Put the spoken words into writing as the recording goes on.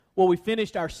Well, we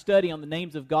finished our study on the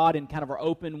names of God in kind of our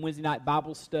open Wednesday night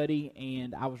Bible study,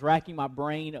 and I was racking my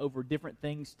brain over different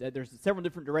things. There's several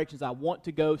different directions I want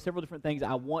to go, several different things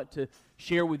I want to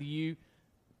share with you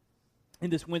in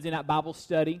this Wednesday night Bible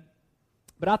study.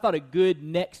 But I thought a good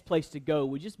next place to go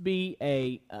would just be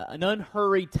an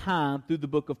unhurried time through the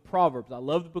book of Proverbs. I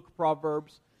love the book of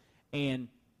Proverbs, and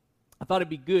I thought it'd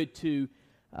be good to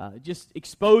just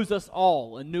expose us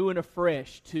all anew and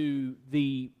afresh to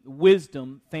the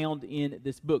wisdom found in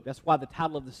this book. That's why the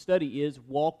title of the study is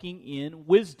Walking in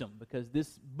Wisdom, because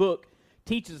this book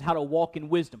teaches us how to walk in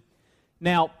wisdom.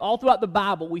 Now, all throughout the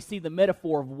Bible, we see the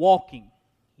metaphor of walking.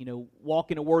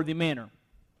 Walk in a worthy manner.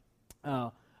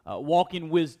 Walk in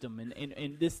wisdom.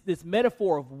 And this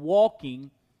metaphor of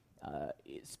walking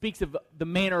speaks of the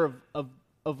manner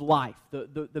of life,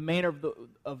 the manner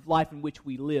of life in which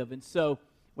we live. And so,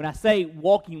 when I say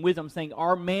walking in wisdom, I'm saying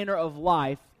our manner of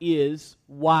life is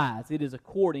wise. It is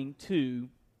according to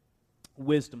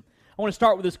wisdom. I want to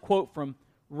start with this quote from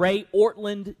Ray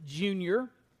Ortlund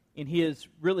Jr. in his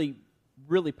really,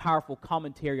 really powerful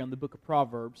commentary on the book of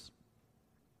Proverbs.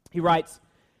 He writes,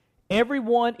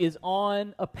 "Everyone is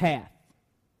on a path.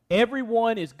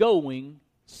 Everyone is going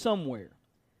somewhere.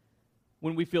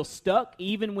 When we feel stuck,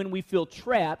 even when we feel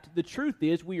trapped, the truth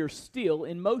is we are still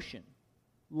in motion.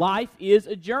 Life is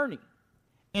a journey,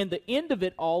 and the end of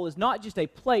it all is not just a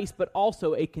place, but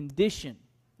also a condition."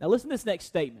 Now listen to this next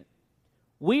statement.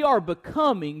 We are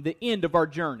becoming the end of our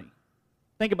journey.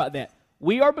 Think about that.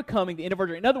 We are becoming the end of our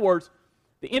journey. In other words,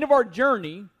 the end of our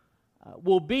journey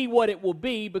will be what it will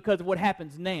be because of what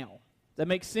happens now. Does that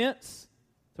make sense?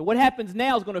 So what happens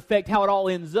now is going to affect how it all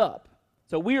ends up.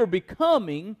 So we are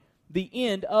becoming the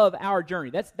end of our journey.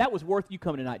 That was worth you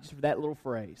coming tonight just for that little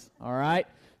phrase. All right?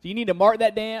 So you need to mark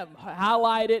that down,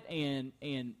 highlight it,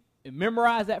 and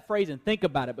memorize that phrase and think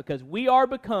about it, because we are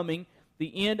becoming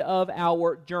the end of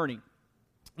our journey.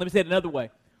 Let me say it another way.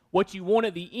 What you want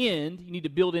at the end, you need to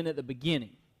build in at the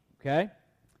beginning. Okay?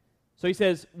 So he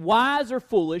says, wise or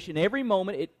foolish, in every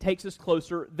moment it takes us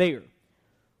closer there.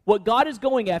 What God is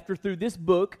going after through this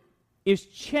book is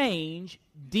change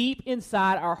deep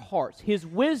inside our hearts. His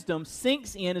wisdom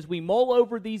sinks in as we mull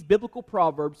over these biblical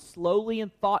proverbs slowly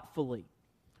and thoughtfully.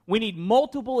 We need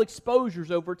multiple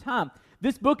exposures over time.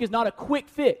 This book is not a quick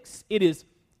fix. It is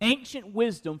ancient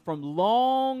wisdom from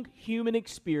long human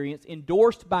experience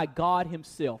endorsed by God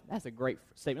Himself. That's a great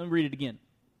statement. Let me read it again.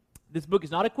 This book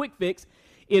is not a quick fix.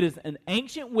 It is an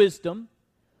ancient wisdom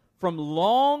from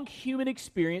long human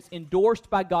experience endorsed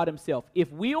by God Himself.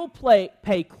 If we'll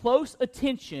pay close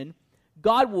attention,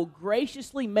 God will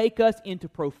graciously make us into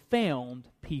profound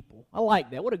people. I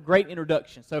like that. What a great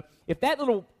introduction. So if that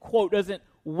little quote doesn't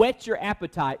whet your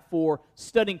appetite for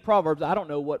studying Proverbs, I don't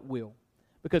know what will.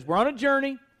 Because we're on a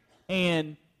journey,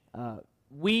 and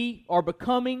we are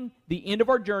becoming the end of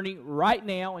our journey right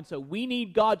now, and so we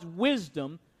need God's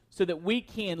wisdom so that we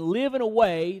can live in a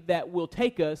way that will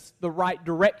take us the right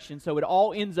direction, so it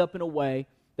all ends up in a way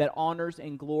that honors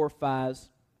and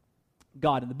glorifies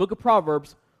God. And the book of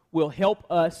Proverbs will help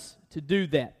us to do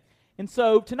that. And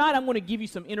so tonight I'm going to give you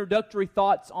some introductory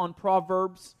thoughts on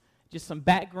Proverbs, just some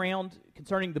background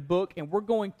concerning the book, and we're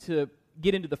going to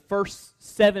get into the first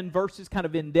 7 verses kind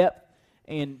of in depth,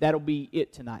 and that'll be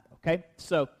it tonight, okay?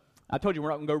 So I told you we're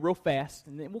not going to go real fast,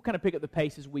 and then we'll kind of pick up the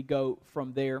pace as we go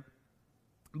from there.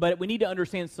 But we need to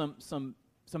understand some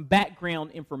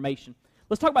background information.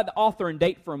 Let's talk about the author and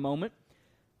date for a moment.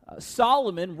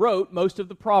 Solomon wrote most of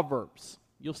the Proverbs.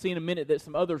 You'll see in a minute that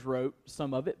some others wrote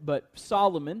some of it, but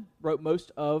Solomon wrote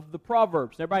most of the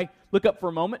Proverbs. Everybody look up for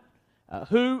a moment.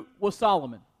 Who was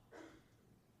Solomon?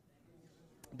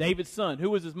 David's son. Who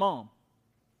was his mom?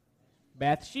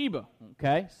 Bathsheba.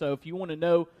 Okay, so if you want to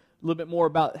know a little bit more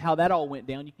about how that all went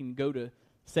down, you can go to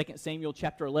 2 Samuel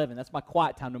chapter 11. That's my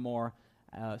quiet time tomorrow,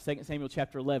 2 Samuel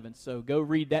chapter 11. So go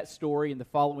read that story in the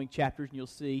following chapters, and you'll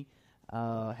see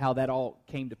how that all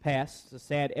came to pass. It's a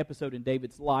sad episode in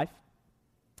David's life.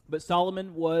 But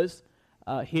Solomon was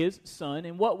his son,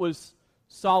 and what was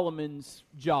Solomon's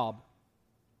job?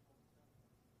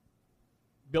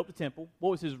 Built the temple. What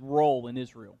was his role in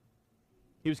Israel?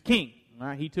 He was king. All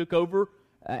right? He took over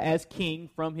as king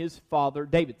from his father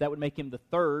David. That would make him the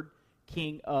 3rd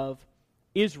king of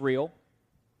Israel.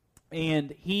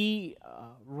 And he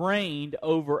reigned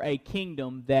over a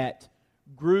kingdom that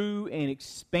grew and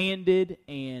expanded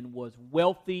and was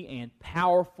wealthy and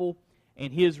powerful,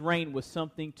 and his reign was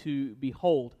something to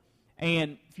behold.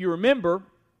 And if you remember,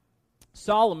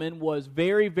 Solomon was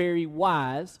very, very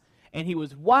wise. And he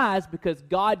was wise because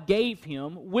God gave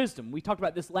him wisdom. We talked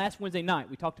about this last Wednesday night.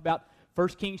 We talked about 1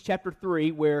 Kings chapter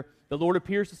 3, where the Lord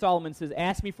appears to Solomon and says,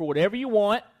 ask me for whatever you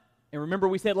want, And remember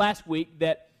we said last week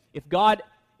that if God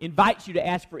invites you to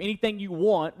ask for anything you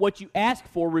want, what you ask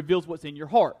for reveals what's in your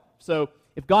heart. So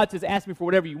if God says, ask me for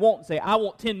whatever you want, and say, I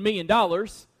want $10 million,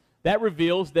 that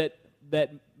reveals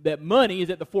that money is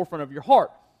at the forefront of your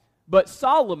heart. But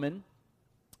Solomon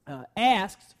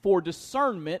asks for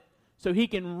discernment so he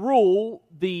can rule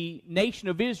the nation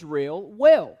of Israel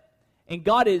well. And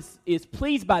God is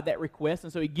pleased by that request,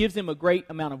 and so he gives him a great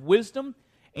amount of wisdom,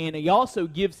 and he also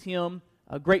gives him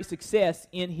a great success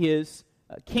in his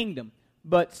kingdom.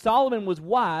 But Solomon was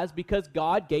wise because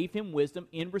God gave him wisdom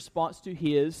in response to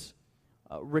his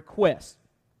request.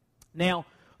 Now,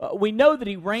 we know that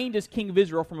he reigned as king of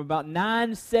Israel from about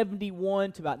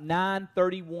 971 to about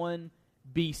 931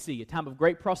 BC, a time of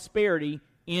great prosperity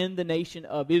in the nation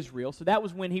of Israel. So that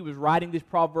was when he was writing these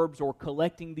proverbs or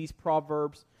collecting these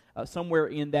proverbs somewhere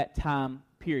in that time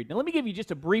period. Now let me give you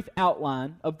just a brief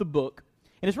outline of the book.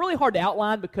 And it's really hard to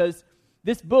outline because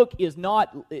this book is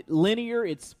not linear.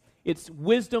 It's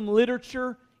wisdom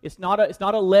literature. It's not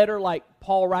a letter like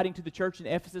Paul writing to the church in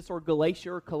Ephesus or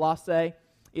Galatia or Colossae.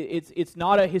 It's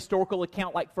not a historical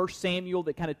account like 1 Samuel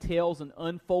that kind of tells an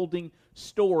unfolding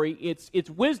story. It's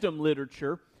wisdom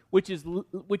literature, which is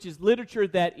literature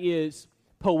that is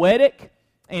poetic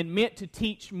and meant to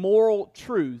teach moral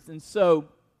truths. And so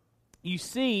you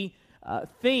see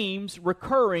themes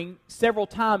recurring several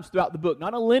times throughout the book, not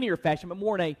in a linear fashion, but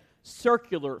more in a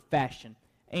circular fashion.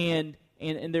 And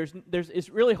there's it's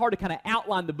really hard to kind of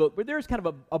outline the book, but there's kind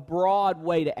of a broad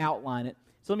way to outline it.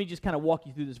 So let me just kind of walk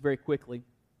you through this very quickly.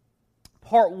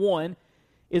 Part 1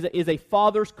 is a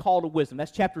father's call to wisdom.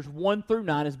 That's chapters 1 through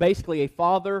 9. Is basically a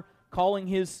father calling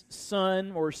his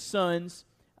son or sons,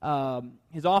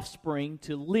 his offspring,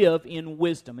 to live in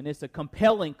wisdom. And it's a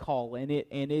compelling call, and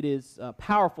it is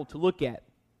powerful to look at.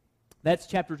 That's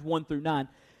chapters 1 through 9.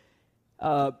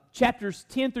 Chapters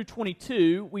 10 through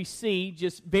 22, we see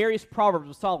just various Proverbs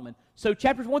of Solomon. So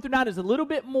chapters 1 through 9 is a little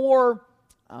bit more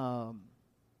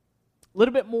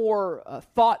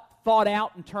thought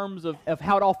out in terms of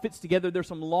how it all fits together. There's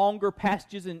some longer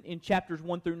passages in chapters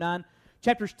 1 through 9.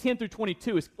 Chapters 10 through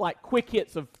 22 is like quick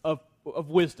hits of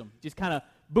wisdom. Just kind of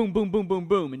boom, boom, boom, boom,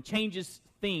 boom, and changes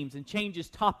themes and changes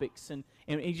topics, and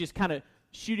he's just kind of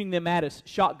shooting them at us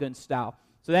shotgun style.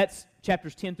 So that's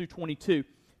chapters 10 through 22.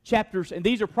 And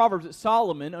these are Proverbs that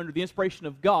Solomon, under the inspiration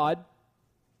of God,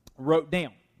 wrote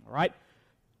down. All right?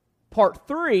 Part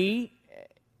 3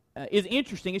 is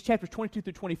interesting. It's chapters 22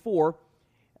 through 24.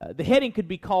 The heading could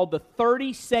be called the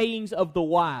 30 sayings of the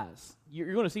wise.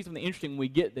 You're going to see something interesting when we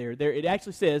get there. It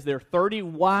actually says there are 30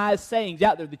 wise sayings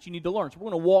out there that you need to learn. So we're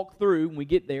going to walk through, when we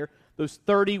get there, those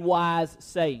 30 wise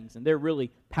sayings, and they're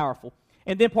really powerful.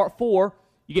 And then part 4,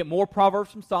 you get more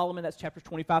Proverbs from Solomon. That's chapters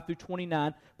 25 through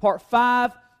 29. Part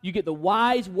 5, you get the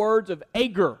wise words of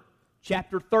Agur,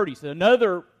 chapter 30. So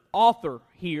another author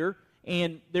here,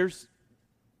 and there's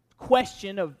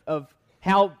question of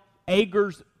how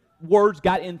Agur's words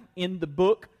got in the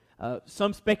book.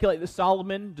 Some speculate that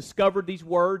Solomon discovered these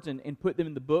words and put them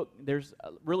in the book. There's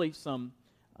really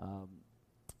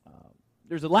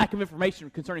there's a lack of information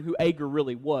concerning who Agur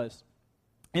really was.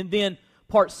 And then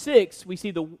part 6, we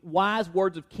see the wise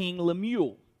words of King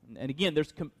Lemuel. And again,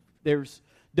 there's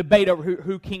debate over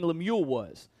who King Lemuel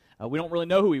was. We don't really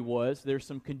know who he was. There's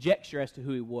some conjecture as to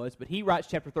who he was. But he writes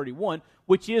chapter 31,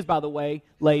 which is, by the way,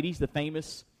 ladies, the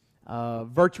famous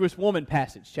virtuous woman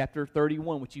passage, chapter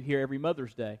 31, which you hear every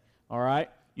Mother's Day. All right?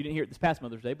 You didn't hear it this past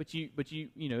Mother's Day, but you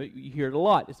hear it a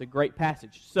lot. It's a great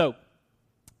passage. So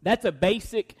that's a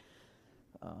basic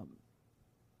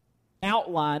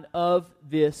outline of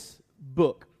this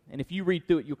book. And if you read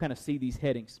through it, you'll kind of see these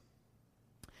headings.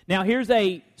 Now, here's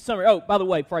a summary. Oh, by the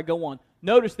way, before I go on,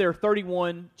 notice there are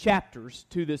 31 chapters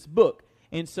to this book.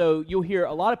 And so you'll hear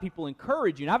a lot of people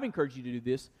encourage you, and I've encouraged you to do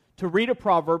this, to read a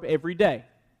proverb every day.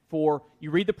 You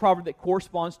read the proverb that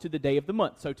corresponds to the day of the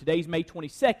month. So today's May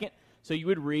 22nd, so you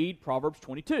would read Proverbs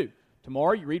 22.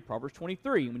 Tomorrow you read Proverbs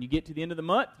 23. And when you get to the end of the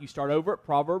month, you start over at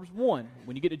Proverbs 1.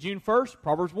 When you get to June 1st,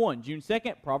 Proverbs 1. June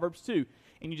 2nd, Proverbs 2.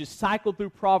 And you just cycle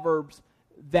through Proverbs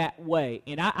that way.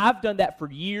 And I've done that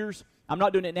for years. I'm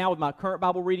not doing it now with my current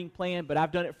Bible reading plan, but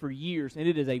I've done it for years. And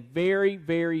it is a very,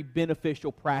 very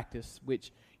beneficial practice,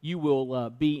 which you will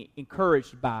be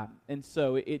encouraged by. And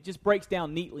so it just breaks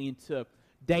down neatly into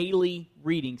daily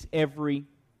readings every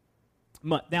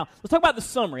month. Now, let's talk about the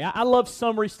summary. I love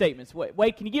summary statements.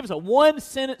 Wade, can you give us a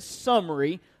one-sentence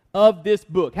summary of this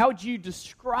book? How would you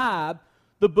describe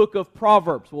the book of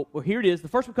Proverbs? Well, here it is. The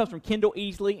first one comes from Kendall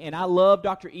Easley, and I love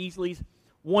Dr. Easley's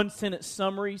one-sentence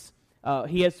summaries.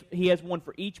 He has one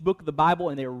for each book of the Bible,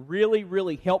 and they're really,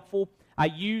 really helpful. I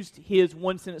used his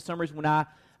one-sentence summaries when I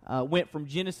went from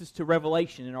Genesis to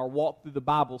Revelation in our Walk Through the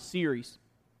Bible series.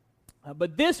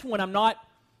 But this one,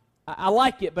 I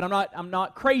like it, but I'm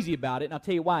not crazy about it, and I'll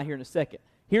tell you why here in a second.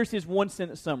 Here's his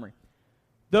one-sentence summary.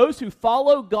 Those who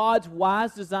follow God's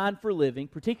wise design for living,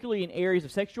 particularly in areas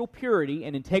of sexual purity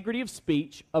and integrity of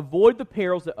speech, avoid the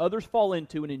perils that others fall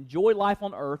into and enjoy life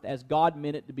on earth as God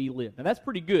meant it to be lived. Now, that's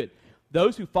pretty good.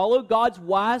 Those who follow God's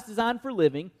wise design for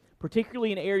living,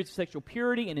 particularly in areas of sexual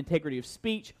purity and integrity of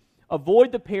speech,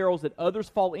 avoid the perils that others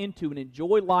fall into and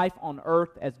enjoy life on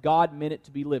earth as God meant it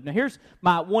to be lived. Now, here's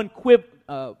my one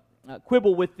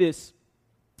quibble with this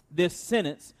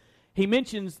sentence. He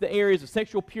mentions the areas of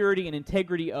sexual purity and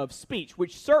integrity of speech,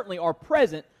 which certainly are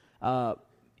present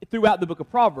throughout the book of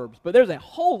Proverbs. But there's a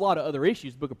whole lot of other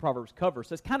issues the book of Proverbs covers.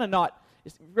 So it's kind of not,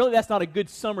 that's not a good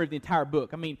summary of the entire book.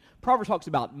 I mean, Proverbs talks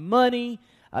about money.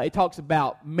 It talks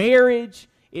about marriage.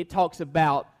 It talks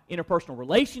about interpersonal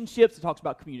relationships. It talks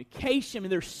about communication. I mean,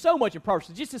 there's so much in Proverbs.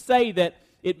 So just to say that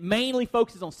it mainly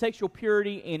focuses on sexual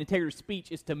purity and integrity of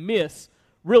speech is to miss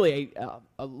really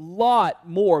a lot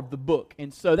more of the book.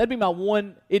 And so that'd be my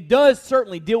one. It does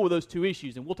certainly deal with those two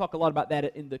issues, and we'll talk a lot about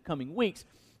that in the coming weeks,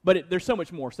 but there's so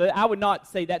much more. So I would not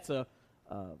say that's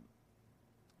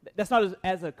not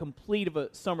as a complete of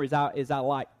a summary as I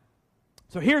like.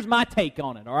 So here's my take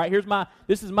on it, all right?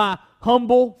 This is my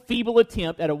humble, feeble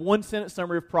attempt at a one-sentence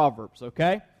summary of Proverbs,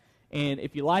 okay? And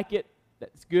if you like it,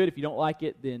 that's good. If you don't like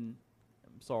it, then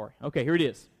I'm sorry. Okay, here it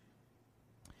is.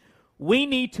 We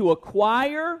need to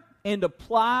acquire and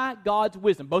apply God's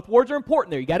wisdom. Both words are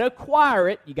important there. You got to acquire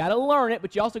it, you got to learn it,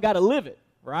 but you also got to live it,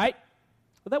 right?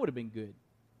 Well, that would have been good.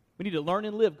 We need to learn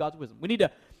and live God's wisdom. We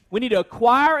need to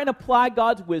acquire and apply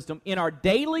God's wisdom in our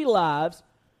daily lives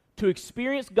to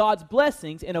experience God's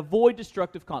blessings and avoid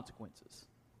destructive consequences.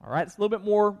 All right, it's a little bit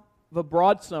more of a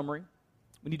broad summary.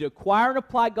 We need to acquire and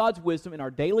apply God's wisdom in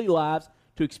our daily lives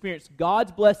to experience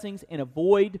God's blessings and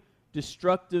avoid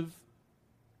destructive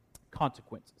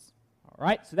consequences. All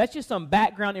right, so that's just some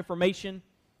background information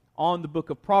on the book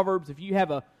of Proverbs. If you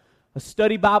have a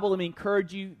study Bible, let me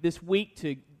encourage you this week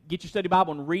to get your study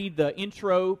Bible and read the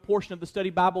intro portion of the study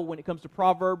Bible when it comes to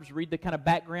Proverbs. Read the kind of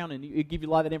background, and it'll give you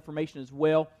a lot of that information as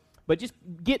well. But just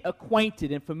get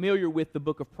acquainted and familiar with the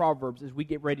book of Proverbs as we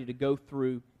get ready to go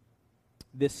through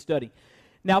this study.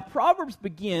 Now, Proverbs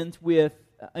begins with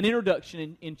an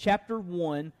introduction in chapter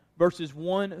 1, verses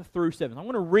 1 through 7. I'm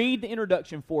going to read the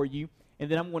introduction for you,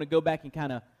 and then I'm going to go back and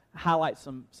kind of highlight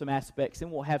some aspects,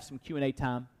 and we'll have some Q&A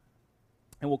time,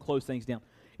 and we'll close things down.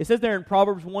 It says there in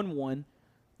Proverbs 1:1,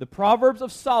 the Proverbs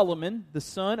of Solomon, the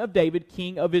son of David,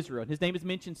 king of Israel. His name is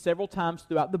mentioned several times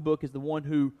throughout the book as the one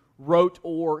who wrote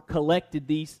or collected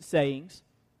these sayings.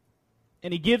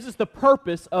 And he gives us the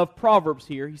purpose of Proverbs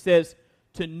here. He says,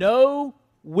 to know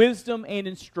wisdom and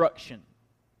instruction,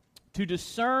 to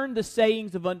discern the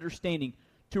sayings of understanding,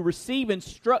 to receive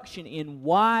instruction in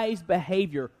wise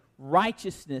behavior,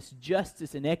 righteousness,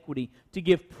 justice, and equity, to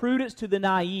give prudence to the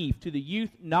naive, to the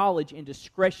youth knowledge and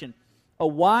discretion. A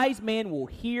wise man will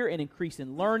hear and increase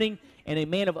in learning, and a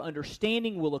man of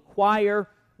understanding will acquire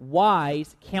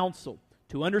wise counsel.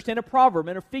 To understand a proverb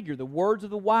and a figure, the words of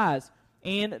the wise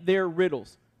and their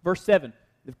riddles. Verse 7,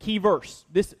 the key verse.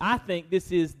 I think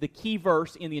this is the key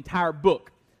verse in the entire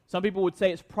book. Some people would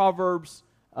say it's Proverbs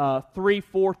 3,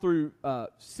 4 through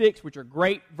 6, which are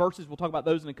great verses. We'll talk about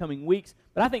those in the coming weeks.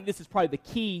 But I think this is probably the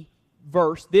key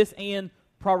verse, this and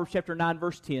Proverbs chapter 9,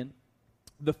 verse 10.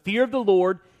 The fear of the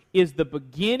Lord is the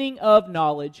beginning of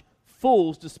knowledge.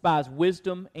 Fools despise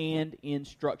wisdom and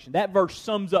instruction. That verse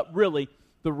sums up really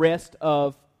the rest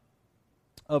of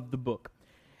the book.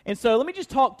 And so let me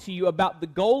just talk to you about the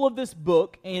goal of this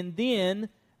book and then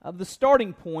the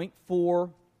starting point for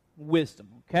wisdom,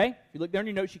 okay? If you look there in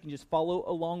your notes, you can just follow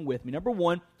along with me. Number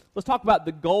one, let's talk about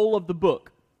the goal of the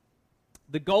book.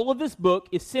 The goal of this book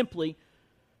is simply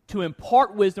to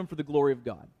impart wisdom for the glory of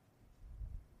God.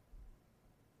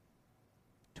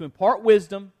 To impart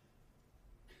wisdom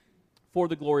for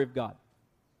the glory of God.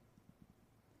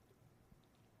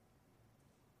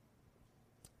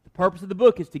 The purpose of the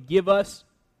book is to give us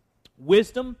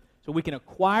wisdom so we can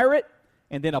acquire it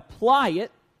and then apply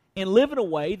it and live in a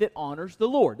way that honors the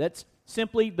Lord. That's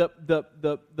simply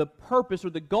the purpose or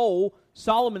the goal,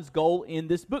 Solomon's goal in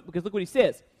this book. Because look what he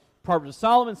says. Proverbs of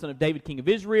Solomon, son of David, king of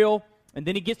Israel. And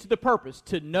then he gets to the purpose,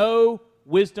 to know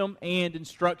wisdom and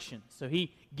instruction. So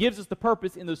he gives us the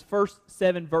purpose in those first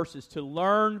 7 verses to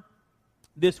learn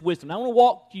this wisdom. Now I want to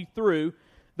walk you through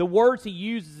the words he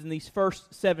uses in these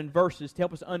first 7 verses to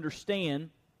help us understand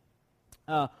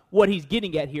what he's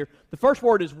getting at here. The first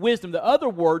word is wisdom. The other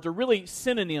words are really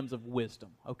synonyms of wisdom,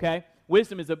 okay?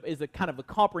 Wisdom is a kind of a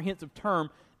comprehensive term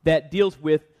that deals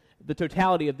with the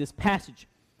totality of this passage.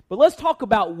 But let's talk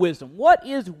about wisdom. What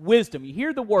is wisdom? You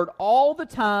hear the word all the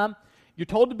time. You're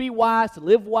told to be wise, to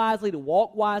live wisely, to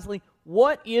walk wisely.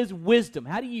 What is wisdom?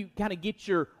 How do you kind of get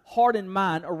your heart and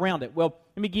mind around it? Well,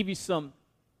 let me give you some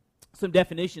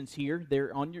definitions here.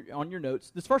 They're on your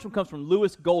notes. This first one comes from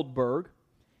Louis Goldberg,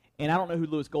 and I don't know who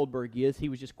Louis Goldberg is. He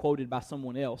was just quoted by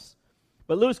someone else.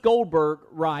 But Louis Goldberg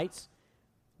writes,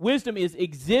 wisdom is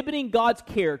exhibiting God's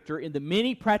character in the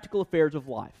many practical affairs of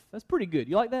life. That's pretty good.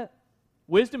 You like that?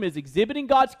 Wisdom is exhibiting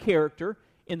God's character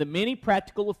in the many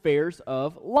practical affairs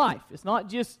of life. It's not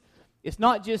just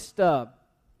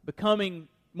becoming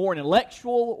more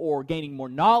intellectual or gaining more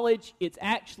knowledge. It's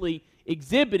actually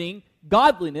exhibiting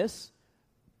godliness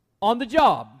on the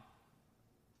job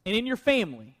and in your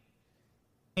family,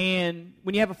 and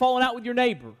when you have a falling out with your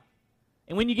neighbor,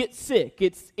 and when you get sick.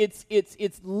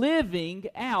 It's living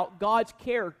out God's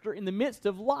character in the midst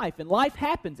of life, and life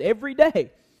happens every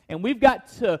day, and we've got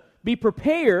to be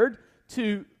prepared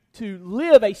to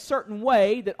live a certain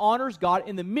way that honors God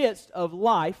in the midst of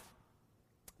life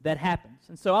that happens.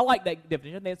 And so I like that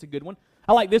definition. I think that's a good one.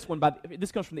 I like this one.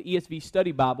 This comes from the ESV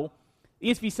Study Bible. The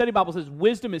ESV Study Bible says,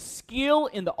 wisdom is skill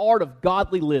in the art of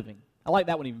godly living. I like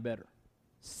that one even better.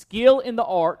 Skill in the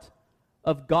art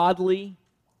of godly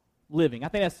living. I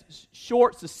think that's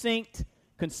short, succinct,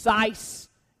 concise,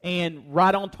 and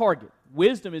right on target.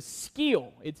 Wisdom is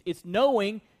skill. It's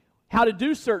knowing how to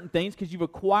do certain things because you've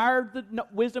acquired the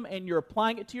wisdom and you're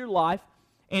applying it to your life,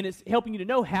 and it's helping you to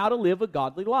know how to live a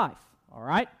godly life. All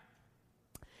right?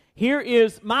 Here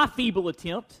is my feeble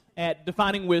attempt at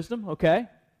defining wisdom, okay?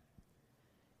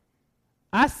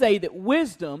 I say that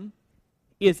wisdom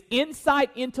is insight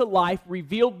into life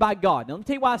revealed by God. Now, let me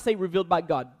tell you why I say revealed by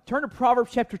God. Turn to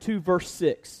Proverbs chapter 2, verse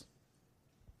 6.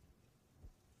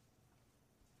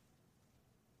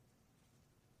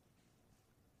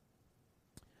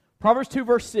 Proverbs 2,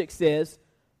 verse 6 says,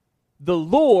 the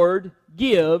Lord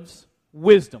gives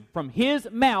wisdom. From His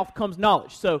mouth comes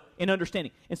knowledge, and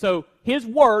understanding. And so His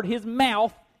word, His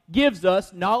mouth, gives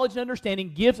us knowledge and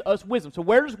understanding, gives us wisdom. So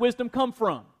where does wisdom come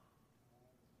from?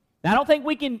 Now, I don't think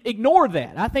we can ignore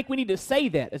that. I think we need to say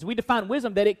that as we define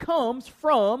wisdom, that it comes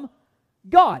from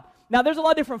God. Now, there's a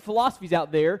lot of different philosophies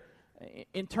out there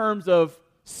in terms of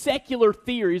secular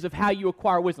theories of how you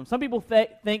acquire wisdom. Some people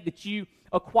think that you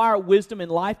acquire wisdom in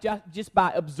life just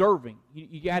by observing.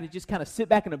 You got to just kind of sit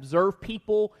back and observe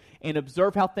people and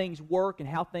observe how things work and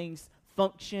how things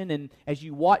function. And as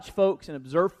you watch folks and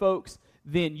observe folks,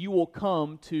 then you will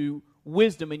come to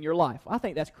wisdom in your life. I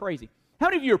think that's crazy. How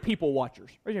many of you are people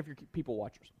watchers? Raise your hand if you're people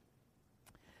watchers.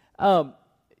 There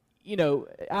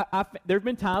have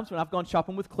been times when I've gone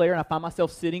shopping with Claire and I find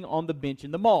myself sitting on the bench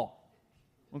in the mall.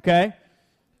 Okay?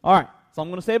 All right. That's all I'm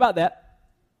going to say about that.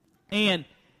 And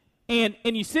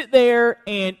you sit there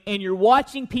and you're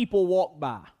watching people walk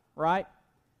by, right?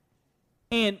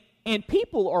 And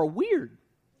people are weird.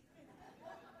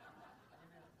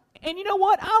 And you know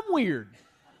what? I'm weird.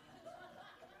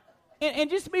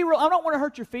 And just to be real, I don't want to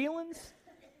hurt your feelings,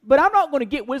 but I'm not going to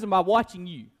get wisdom by watching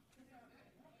you.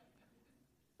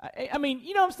 I mean,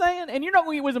 you know what I'm saying? And you're not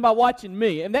going to get wisdom by watching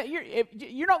me. And that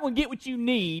you're not going to get what you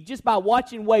need just by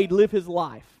watching Wade live his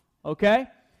life, okay?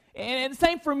 And the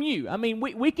same from you. I mean,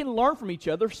 we can learn from each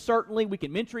other. Certainly, we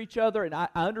can mentor each other, and I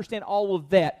understand all of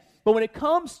that. But when it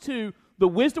comes to the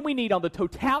wisdom we need on the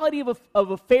totality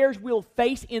of affairs we'll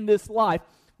face in this life,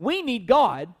 we need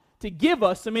God to give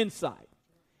us some insight.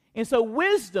 And so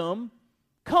wisdom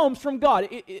comes from God.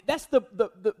 That's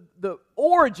the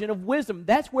origin of wisdom.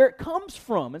 That's where it comes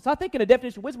from. And so I think in a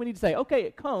definition of wisdom, we need to say, okay,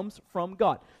 it comes from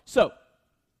God. So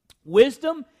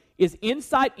wisdom is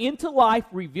insight into life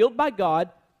revealed by God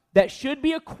that should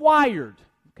be acquired.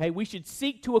 Okay, we should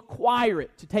seek to acquire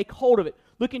it, to take hold of it.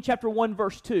 Look in chapter 1,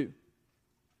 verse 2.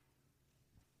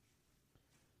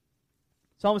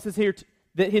 Solomon says here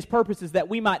that his purpose is that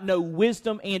we might know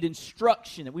wisdom and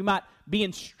instruction, that we might be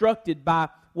instructed by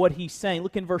what he's saying.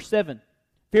 Look in verse 7.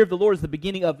 Fear of the Lord is the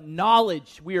beginning of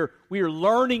knowledge. We are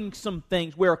learning some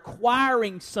things. We're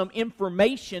acquiring some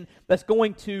information that's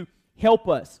going to help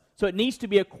us. So it needs to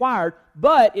be acquired,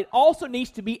 but it also needs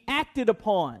to be acted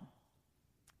upon.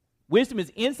 Wisdom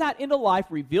is insight into life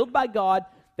revealed by God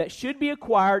that should be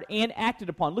acquired and acted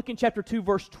upon. Look in chapter 2,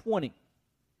 verse 20.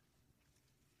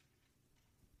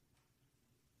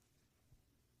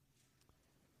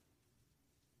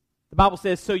 The Bible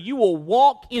says, so you will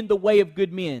walk in the way of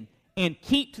good men and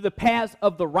keep to the paths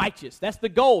of the righteous. That's the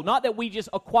goal. Not that we just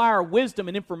acquire wisdom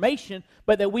and information,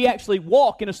 but that we actually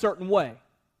walk in a certain way.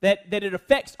 That it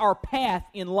affects our path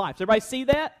in life. Does everybody see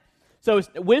that? So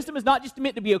wisdom is not just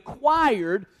meant to be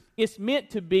acquired it's meant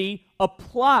to be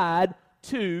applied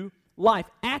to life,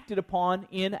 acted upon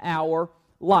in our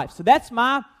life. So that's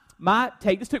my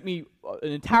take. This took me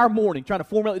an entire morning trying to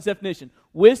formulate this definition.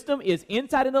 Wisdom is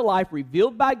insight into life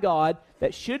revealed by God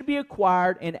that should be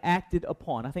acquired and acted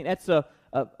upon. I think that's a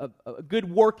good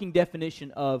working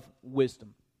definition of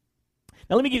wisdom.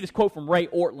 Now let me give you this quote from Ray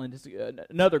Ortlund. It's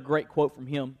another great quote from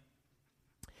him.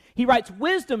 He writes,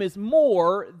 "Wisdom is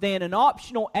more than an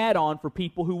optional add-on for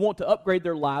people who want to upgrade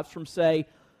their lives from, say,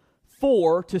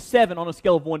 4 to 7 on a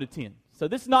scale of 1 to 10. So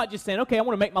this is not just saying, okay, I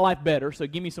want to make my life better, so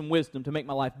give me some wisdom to make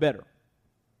my life better.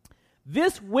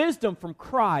 This wisdom from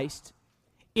Christ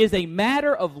is a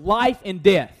matter of life and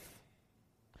death.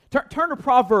 Turn to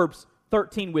Proverbs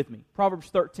 13 with me. Proverbs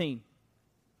 13. I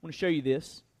want to show you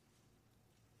this.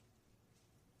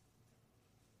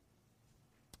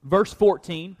 Verse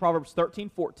 14, Proverbs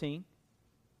 13:14.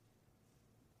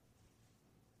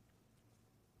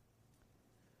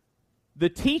 The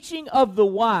teaching of the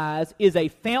wise is a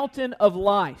fountain of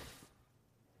life,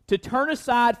 to turn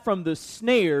aside from the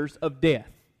snares of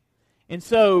death. And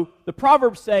so the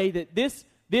Proverbs say that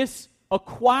this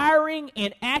acquiring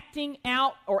and acting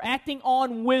out or acting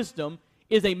on wisdom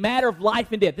is a matter of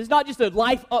life and death. This is not just a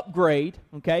life upgrade,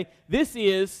 okay? This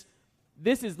is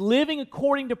living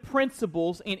according to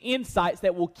principles and insights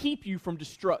that will keep you from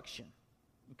destruction.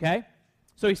 Okay?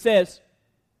 So he says,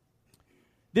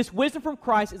 this wisdom from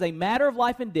Christ is a matter of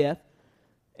life and death.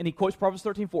 And he quotes Proverbs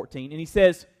 13:14. And he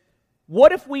says,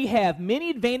 what if we have many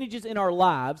advantages in our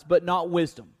lives, but not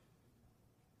wisdom?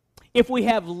 If we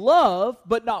have love,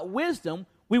 but not wisdom,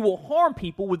 we will harm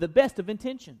people with the best of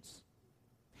intentions.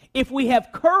 If we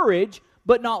have courage,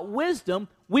 but not wisdom,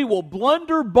 we will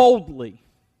blunder boldly.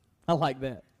 I like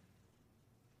that.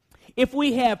 If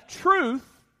we have truth,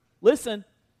 listen,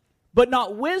 but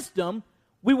not wisdom,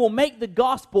 we will make the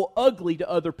gospel ugly to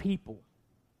other people.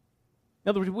 In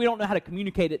other words, we don't know how to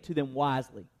communicate it to them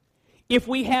wisely. If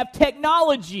we have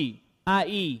technology,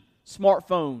 i.e.,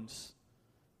 smartphones,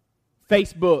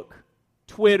 Facebook,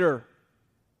 Twitter,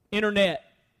 internet,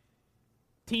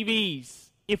 TVs,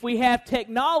 if we have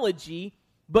technology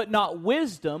but not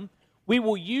wisdom, we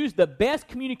will use the best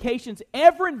communications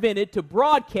ever invented to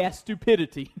broadcast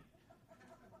stupidity.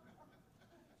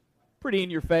 Pretty in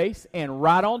your face and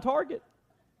right on target.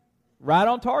 Right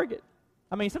on target.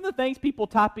 I mean, some of the things people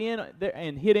type in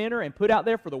and hit enter and put out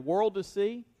there for the world to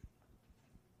see.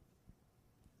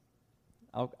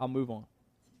 I'll move on.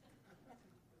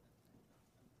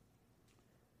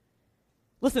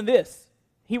 Listen to this.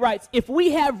 He writes, if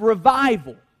we have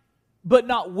revival but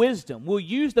not wisdom, we'll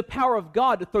use the power of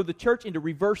God to throw the church into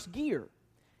reverse gear.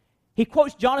 He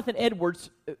quotes Jonathan Edwards,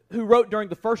 who wrote during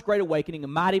the First Great Awakening, a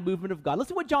mighty movement of God. Listen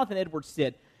to what Jonathan Edwards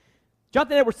said.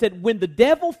 Jonathan Edwards said, when the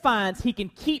devil finds he can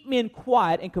keep men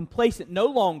quiet and complacent no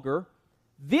longer,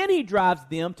 then he drives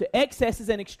them to excesses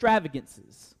and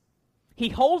extravagances. He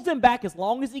holds them back as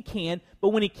long as he can, but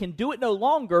when he can do it no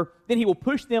longer, then he will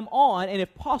push them on and,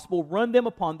 if possible, run them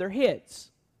upon their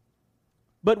heads.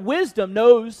 But wisdom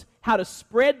knows how to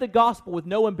spread the gospel with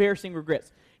no embarrassing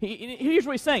regrets. Here's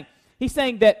what he's saying. He's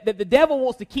saying that the devil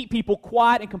wants to keep people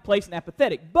quiet and complacent and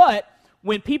apathetic. But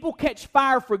when people catch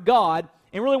fire for God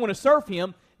and really want to serve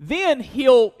him, then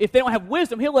if they don't have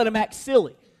wisdom, he'll let them act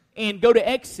silly and go to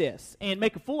excess and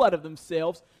make a fool out of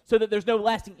themselves so that there's no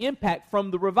lasting impact from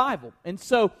the revival. And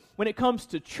so when it comes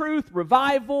to truth,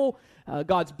 revival,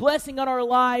 God's blessing on our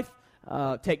life,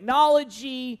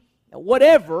 technology,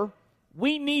 whatever,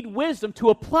 we need wisdom to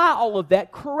apply all of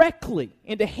that correctly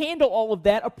and to handle all of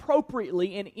that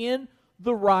appropriately and in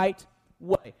the right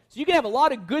way. So you can have a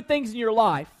lot of good things in your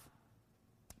life,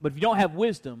 but if you don't have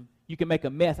wisdom, you can make a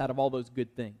mess out of all those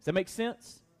good things. Does that make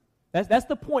sense? That's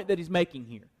the point that he's making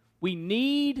here. We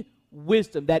need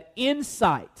wisdom, that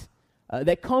insight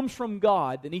that comes from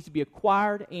God that needs to be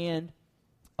acquired and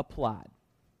applied.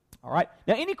 All right?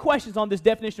 Now, any questions on this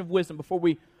definition of wisdom before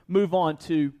we move on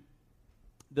to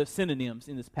the synonyms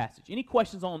in this passage? Any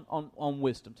questions on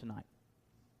wisdom tonight?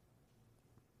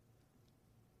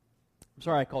 I'm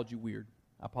sorry I called you weird.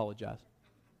 I apologize.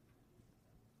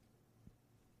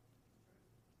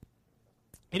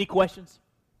 Any questions?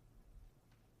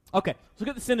 Okay, let's look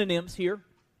at the synonyms here.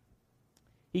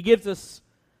 He gives us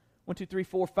 1, 2, 3,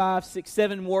 4, 5, 6,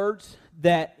 7 words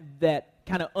that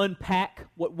kind of unpack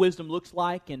what wisdom looks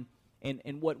like and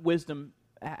what wisdom,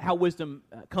 how wisdom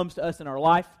comes to us in our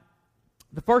life.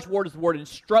 The first word is the word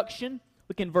instruction.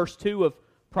 Look in verse 2 of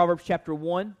Proverbs chapter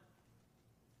 1.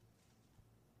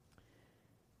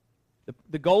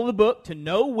 The goal of the book, to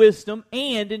know wisdom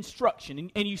and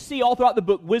instruction. And you see all throughout the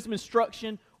book, wisdom,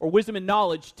 instruction, or wisdom and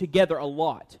knowledge together a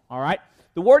lot. All right?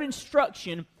 The word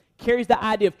instruction carries the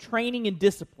idea of training and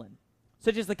discipline,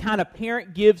 such as the kind a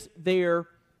parent gives their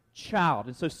child.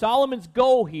 And so Solomon's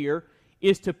goal here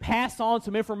is to pass on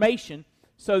some information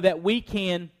so that we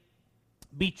can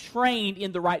be trained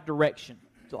in the right direction.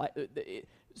 So,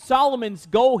 Solomon's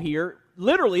goal here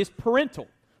literally is parental,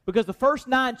 because the first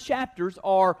 9 chapters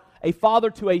are a father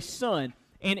to a son,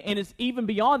 and it's even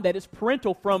beyond that. It's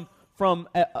parental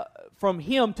from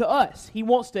him to us. He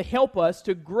wants to help us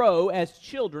to grow as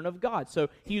children of God. So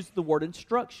he uses the word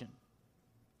instruction.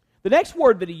 The next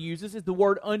word that he uses is the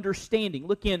word understanding.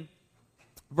 Look in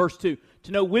verse 2.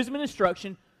 To know wisdom and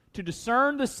instruction, to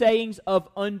discern the sayings of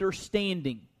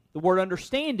understanding. The word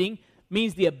understanding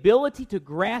means the ability to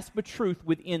grasp a truth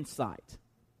with insight.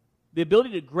 The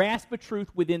ability to grasp a truth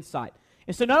with insight.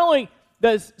 And so not only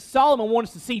does Solomon want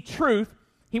us to see truth,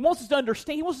 he wants us to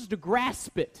understand, he wants us to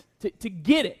grasp it, to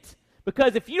get it.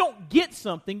 Because if you don't get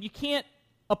something, you can't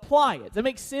apply it. Does that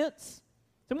make sense?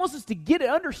 So he wants us to get it,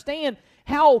 understand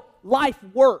how life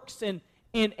works and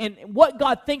what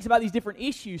God thinks about these different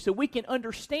issues so we can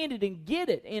understand it and get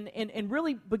it and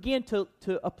really begin to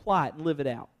apply it and live it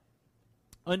out.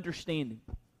 Understanding.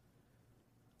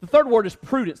 The third word is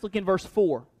prudence. Look in verse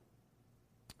 4.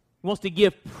 He wants to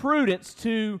give prudence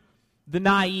to the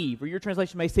naive, or your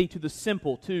translation may say to the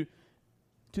simple, to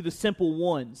the simple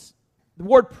ones. The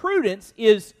word prudence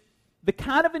is the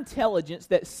kind of intelligence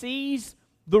that sees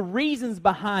the reasons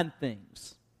behind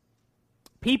things.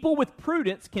 People with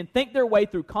prudence can think their way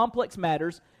through complex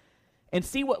matters and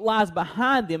see what lies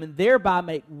behind them and thereby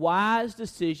make wise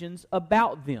decisions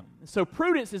about them. So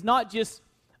prudence is not just,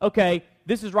 okay,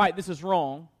 this is right, this is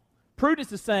wrong.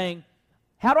 Prudence is saying,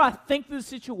 how do I think through the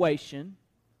situation,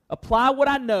 apply what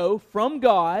I know from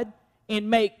God, and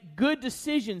make good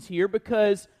decisions here,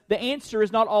 because the answer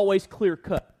is not always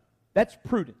clear-cut. That's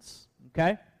prudence,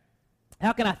 okay?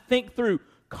 How can I think through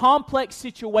complex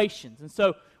situations? And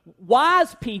so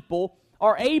wise people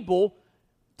are able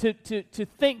to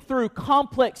think through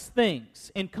complex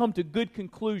things and come to good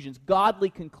conclusions, godly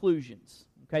conclusions.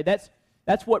 Okay,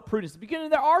 that's what prudence is.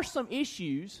 Because there are some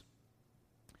issues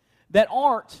that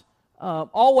aren't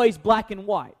always black and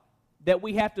white that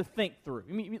we have to think through.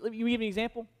 You give me an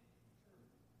example?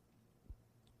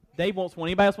 Dave wants one.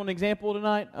 Anybody else want an example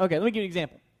tonight? Okay, let me give you an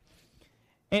example.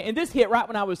 And this hit right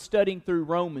when I was studying through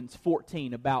Romans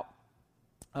 14 about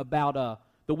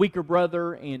the weaker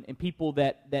brother and people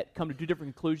that come to two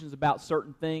different conclusions about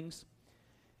certain things.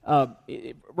 I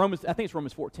think it's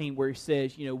Romans 14 where he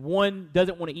says, one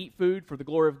doesn't want to eat food for the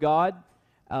glory of God.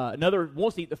 Another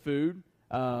wants to eat the food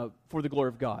for the glory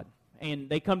of God. And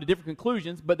they come to different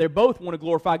conclusions, but they both want to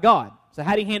glorify God. So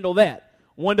how do you handle that?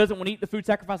 One doesn't want to eat the food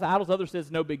sacrificed to idols. The other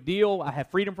says, no big deal. I have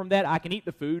freedom from that. I can eat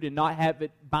the food and not have it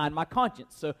bind my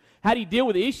conscience. So how do you deal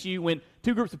with the issue when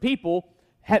two groups of people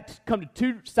have to come to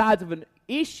two sides of an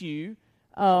issue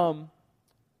and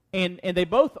they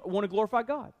both want to glorify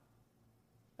God?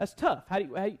 That's tough. How do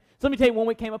you, so let me tell you, when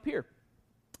we came up here,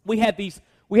 we had these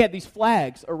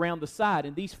flags around the side,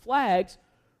 and these flags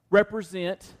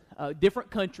represent different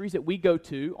countries that we go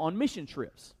to on mission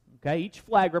trips. Okay, each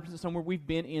flag represents somewhere we've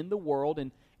been in the world,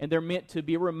 and they're meant to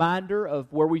be a reminder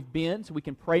of where we've been, so we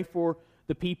can pray for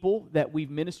the people that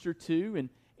we've ministered to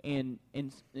and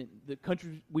the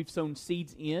countries we've sown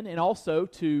seeds in, and also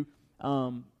to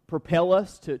propel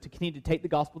us to continue to take the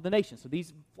gospel to the nation. So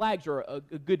these flags are a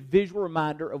good visual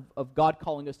reminder of God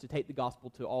calling us to take the gospel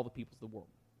to all the peoples of the world.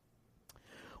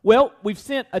 Well, we've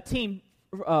sent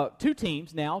two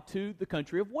teams now to the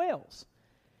country of Wales.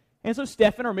 And so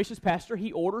Stephen, our missions pastor,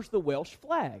 he orders the Welsh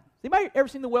flag. Has anybody ever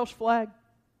seen the Welsh flag?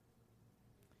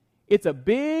 It's a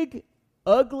big,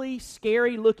 ugly,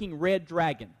 scary-looking red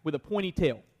dragon with a pointy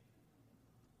tail.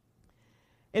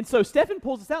 And so Stephen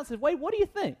pulls us out and says, wait, what do you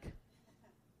think?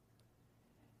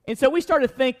 And so we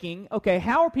started thinking, okay,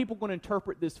 how are people going to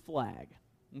interpret this flag?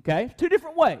 Okay, two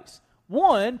different ways.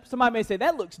 One, somebody may say,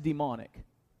 that looks demonic.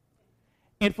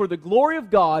 And for the glory of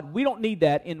God, we don't need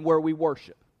that in where we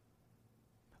worship.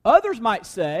 Others might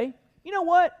say, you know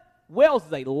what? Wales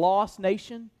is a lost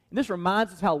nation, and this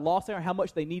reminds us how lost they are, how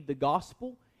much they need the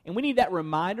gospel, and we need that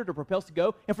reminder to propel us to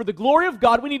go. And for the glory of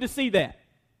God, we need to see that.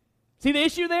 See the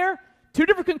issue there? Two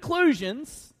different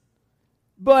conclusions,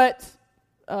 but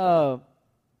both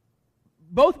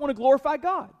want to glorify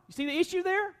God. You see the issue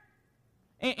there?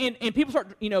 And people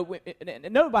start,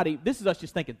 nobody, this is us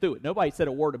just thinking through it. Nobody said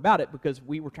a word about it because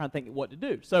we were trying to think what to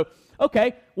do. So,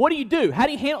 okay, what do you do? How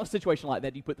do you handle a situation like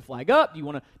that? Do you put the flag up? Do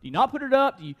you not put it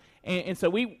up? And so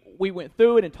we went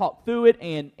through it and talked through it,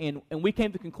 and we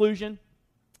came to the conclusion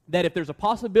that if there's a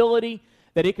possibility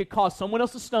that it could cause someone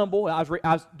else to stumble, I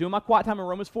was doing my quiet time in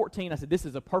Romans 14. I said, this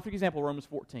is a perfect example of Romans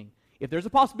 14. if there's a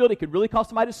possibility it could really cause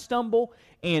somebody to stumble,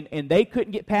 and they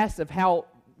couldn't get past of how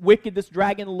wicked this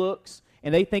dragon looks,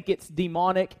 and they think it's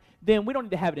demonic, then we don't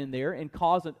need to have it in there and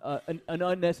cause an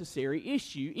unnecessary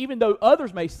issue, even though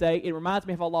others may say, it reminds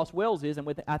me of how Lost Wells is,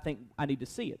 and I think I need to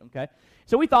see it, okay?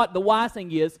 So we thought the wise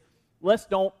thing is, let's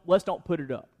don't put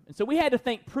it up. And so we had to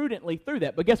think prudently through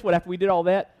that. But guess what? After we did all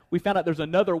that, we found out there's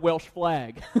another Welsh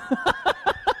flag.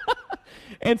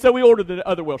 And so we ordered the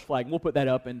other Welsh flag, and we'll put that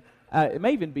up, and it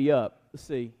may even be up. Let's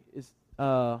see. Is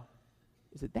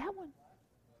it that one?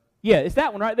 Yeah, it's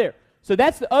that one right there. So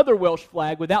that's the other Welsh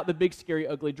flag without the big, scary,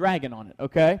 ugly dragon on it,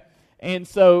 okay? And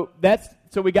so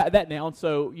we got that now, and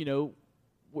so,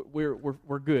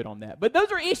 we're good on that. But those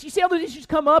are issues. You see how those issues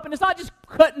come up, and it's not just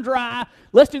cut and dry.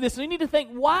 Let's do this. So you need to think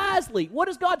wisely. What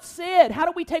has God said? How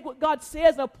do we take what God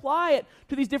says and apply it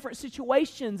to these different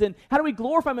situations? And how do we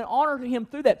glorify Him and honor Him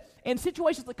through that? And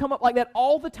situations that come up like that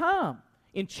all the time.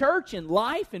 In church, in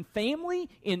life, in family,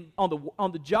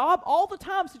 on the job, all the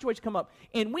time situations come up.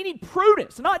 And we need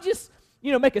prudence, not just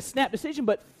make a snap decision,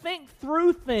 but think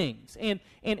through things and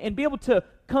be able to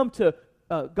come to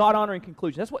God-honoring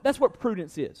conclusion. That's what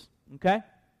prudence is, okay?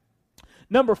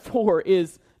 Number 4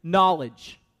 is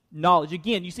knowledge. Knowledge.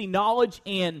 Again, you see knowledge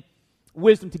and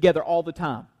wisdom together all the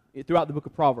time throughout the book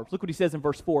of Proverbs. Look what he says in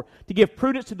verse 4. To give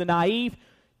prudence to the naive,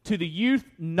 to the youth,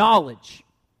 knowledge.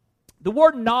 The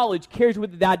word knowledge carries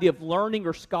with it the idea of learning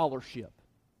or scholarship.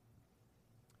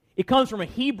 It comes from a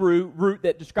Hebrew root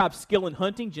that describes skill in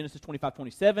hunting, Genesis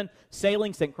 25:27,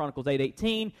 sailing, 2 Chronicles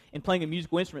 8:18, and playing a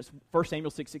musical instrument, 1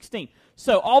 Samuel 6:16.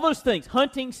 So all those things,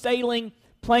 hunting, sailing,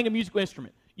 playing a musical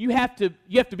instrument, you have to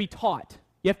be taught.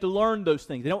 You have to learn those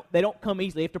things. They don't come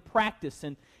easily. You have to practice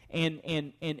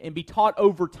and be taught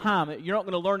over time. You're not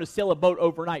going to learn to sail a boat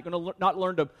overnight. You're going to not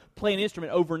learn to play an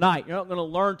instrument overnight. You're not going to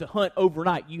learn to hunt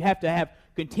overnight. You have to have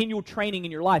continual training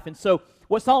in your life. And so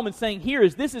what Solomon's saying here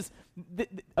is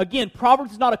again,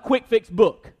 Proverbs is not a quick fix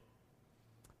book.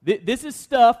 This is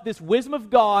stuff, this wisdom of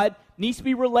God needs to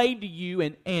be relayed to you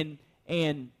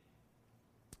and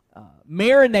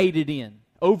marinated in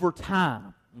over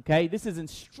time. Okay, this is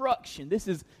instruction. This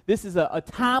is a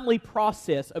timely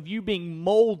process of you being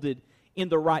molded in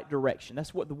the right direction.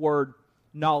 That's what the word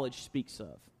knowledge speaks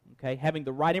of. Okay, having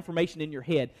the right information in your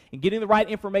head. And getting the right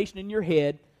information in your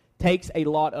head takes a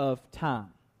lot of time.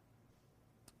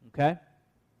 Okay?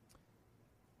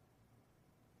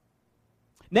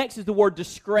 Next is the word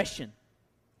discretion.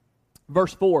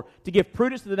 Verse 4, to give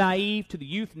prudence to the naive, to the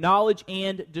youth, knowledge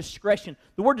and discretion.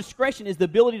 The word discretion is the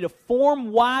ability to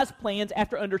form wise plans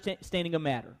after understanding a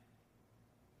matter.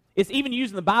 It's even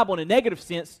used in the Bible in a negative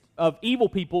sense of evil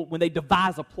people when they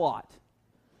devise a plot.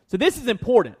 So this is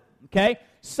important, okay?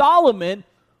 Solomon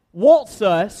wants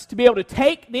us to be able to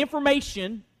take the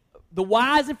information, the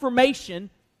wise information,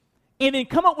 and then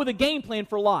come up with a game plan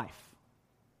for life.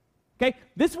 Okay?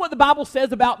 This is what the Bible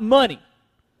says about money.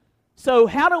 So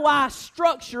how do I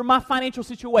structure my financial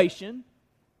situation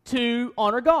to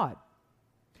honor God?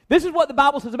 This is what the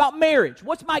Bible says about marriage.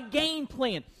 What's my game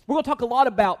plan? We're going to talk a lot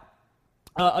about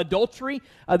adultery.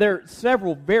 There are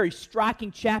several very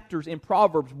striking chapters in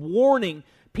Proverbs warning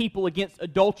people against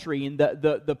adultery and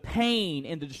the pain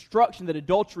and the destruction that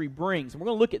adultery brings. And we're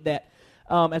going to look at that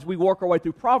as we work our way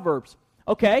through Proverbs.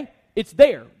 Okay, it's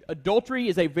there. Adultery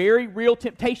is a very real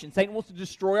temptation. Satan wants to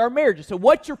destroy our marriages. So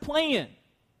what's your plan?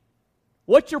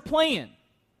 What's your plan?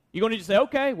 You're going to just say,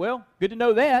 okay, well, good to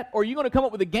know that. Or you're going to come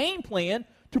up with a game plan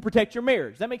to protect your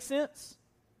marriage. Does that make sense?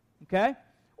 Okay?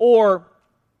 Or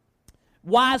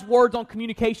wise words on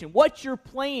communication. What's your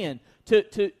plan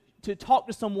to talk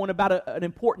to someone about an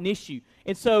important issue?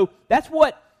 And so that's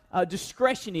what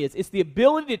discretion is. It's the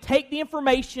ability to take the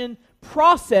information,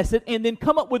 process it, and then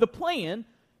come up with a plan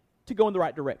to go in the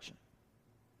right direction.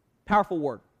 Powerful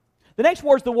word. The next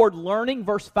word is the word learning,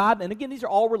 verse 5. And again, these are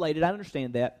all related. I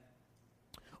understand that.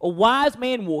 A wise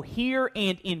man will hear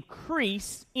and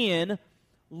increase in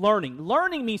learning.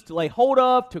 Learning means to lay hold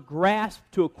of, to grasp,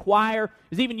 to acquire.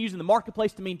 It's even used in the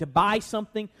marketplace to mean to buy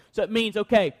something. So it means,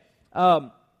 okay,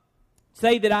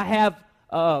 say I have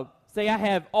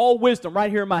all wisdom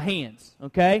right here in my hands,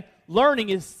 okay? Learning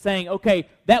is saying, okay,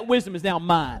 that wisdom is now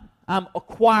mine. I'm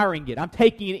acquiring it. I'm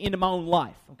taking it into my own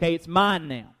life, okay? It's mine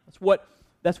now.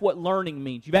 That's what learning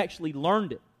means. You've actually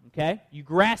learned it, okay? You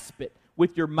grasp it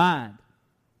with your mind.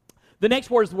 The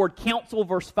next word is the word counsel,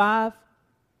 verse 5.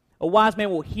 A wise man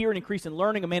will hear and increase in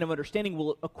learning. A man of understanding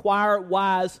will acquire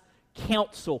wise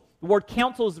counsel. The word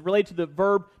counsel is related to the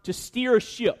verb to steer a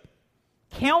ship.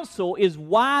 Counsel is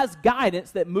wise guidance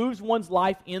that moves one's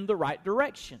life in the right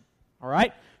direction. All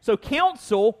right? So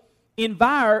counsel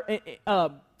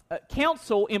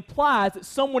counsel implies that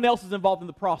someone else is involved in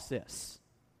the process.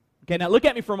 Okay, now look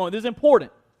at me for a moment. This is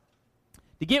important.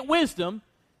 To get wisdom,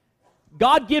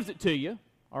 God gives it to you,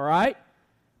 all right?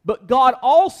 But God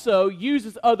also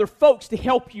uses other folks to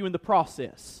help you in the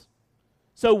process.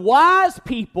 So wise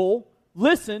people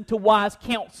listen to wise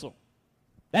counsel.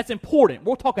 That's important.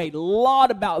 We'll talk a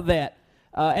lot about that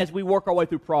as we work our way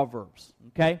through Proverbs,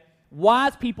 okay?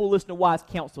 Wise people listen to wise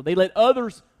counsel. They let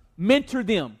others mentor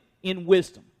them in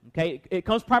wisdom, okay? It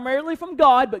comes primarily from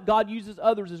God, but God uses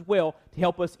others as well to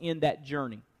help us in that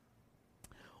journey.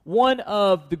 One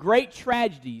of the great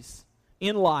tragedies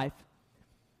in life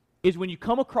is when you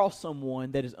come across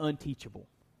someone that is unteachable,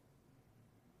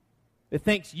 that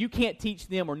thinks you can't teach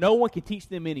them or no one can teach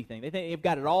them anything. They think they've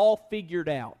got it all figured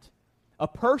out. A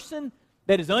person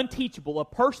that is unteachable, a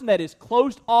person that is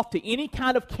closed off to any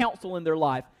kind of counsel in their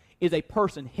life, is a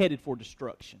person headed for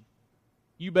destruction.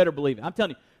 You better believe it. I'm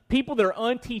telling you, people that are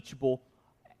unteachable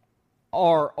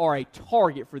are a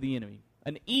target for the enemy,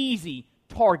 an easy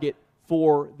target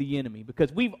for the enemy,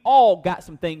 because we've all got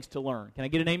some things to learn. Can I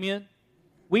get an amen?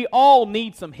 We all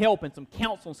need some help and some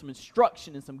counsel and some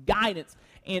instruction and some guidance,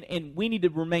 and we need to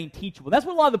remain teachable. That's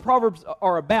what a lot of the Proverbs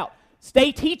are about.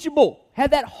 Stay teachable.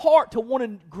 Have that heart to want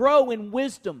to grow in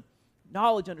wisdom,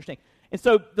 knowledge, understanding. And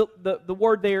so the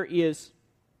word there is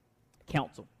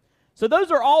counsel. So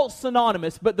those are all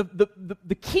synonymous, but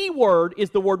the key word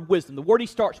is the word wisdom, the word he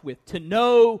starts with, to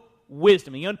know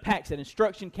wisdom. He unpacks that: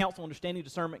 instruction, counsel, understanding,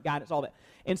 discernment, guidance, all that.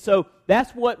 And so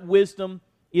that's what wisdom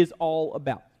is all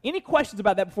about. Any questions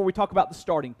about that before we talk about the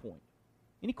starting point?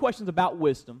 Any questions about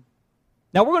wisdom?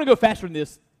 Now, we're going to go faster than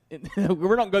this. We're not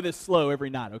going to go this slow every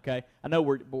night, okay? I know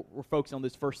we're focusing on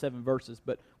this first 7 verses,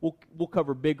 but we'll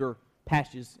cover bigger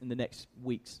passages in the next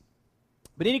weeks.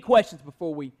 But any questions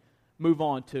before we move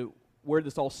on to where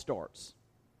this all starts?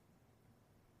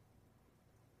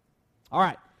 All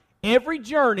right. Every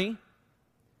journey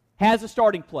has a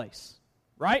starting place,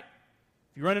 right?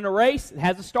 If you're running a race, it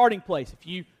has a starting place. If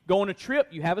you go on a trip,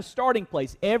 you have a starting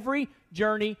place. Every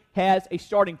journey has a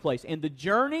starting place. And the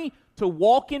journey to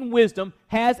walk in wisdom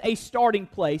has a starting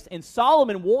place. And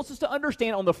Solomon wants us to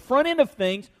understand on the front end of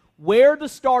things where the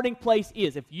starting place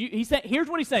is. Here's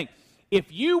what he's saying.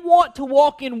 If you want to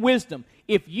walk in wisdom,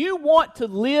 if you want to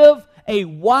live a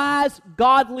wise,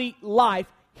 godly life,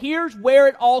 here's where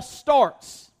it all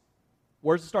starts.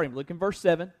 Where's the starting? Look in verse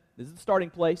 7. This is the starting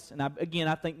place. And I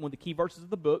think one of the key verses of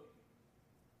the book.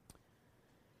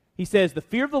 He says, the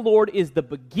fear of the Lord is the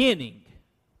beginning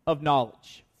of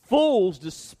knowledge. Fools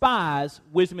despise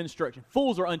wisdom and instruction.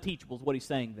 Fools are unteachable is what he's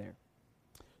saying there.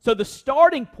 So the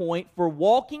starting point for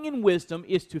walking in wisdom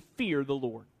is to fear the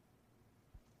Lord.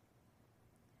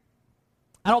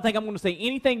 I don't think I'm going to say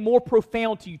anything more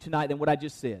profound to you tonight than what I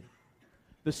just said.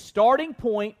 The starting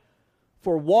point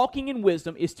for walking in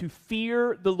wisdom is to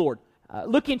fear the Lord.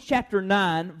 Look in chapter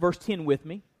 9, verse 10 with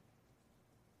me.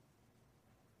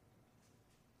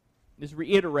 This is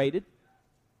reiterated.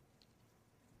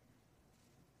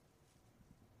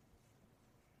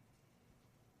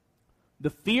 The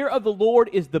fear of the Lord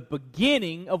is the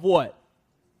beginning of what?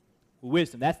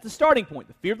 Wisdom. That's the starting point.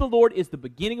 The fear of the Lord is the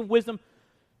beginning of wisdom.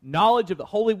 Knowledge of the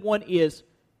Holy One is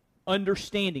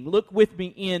understanding. Look with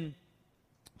me in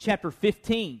chapter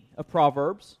 15 of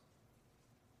Proverbs.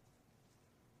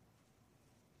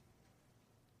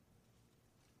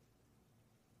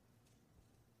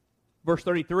 Verse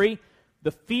 33, the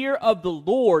fear of the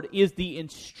Lord is the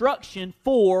instruction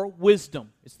for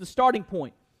wisdom. It's the starting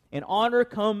point. And honor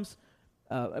comes,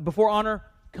 before honor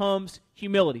comes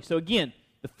humility. So again,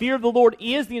 the fear of the Lord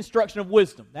is the instruction of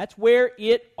wisdom. That's where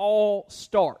it all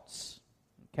starts.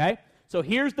 Okay? So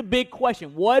here's the big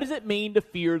question. What does it mean to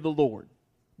fear the Lord?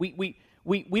 We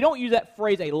don't use that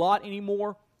phrase a lot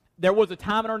anymore. There was a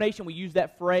time in our nation we used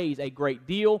that phrase a great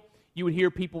deal. You would hear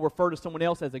people refer to someone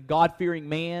else as a God-fearing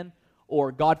man, or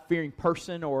a God-fearing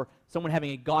person, or someone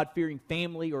having a God-fearing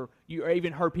family, or you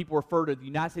even heard people refer to the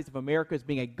United States of America as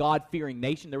being a God-fearing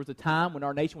nation. There was a time when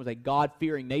our nation was a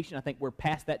God-fearing nation. I think we're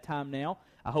past that time now.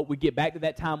 I hope we get back to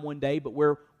that time one day, but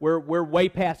we're way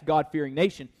past God-fearing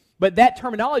nation. But that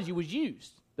terminology was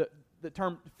used, the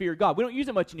term to fear God. We don't use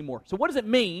it much anymore. So what does it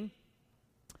mean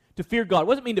to fear God?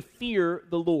 What does it mean to fear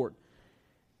the Lord?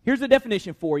 Here's the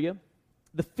definition for you.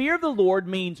 The fear of the Lord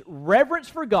means reverence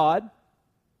for God,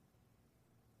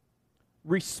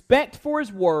 respect for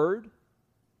His Word,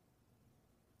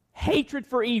 hatred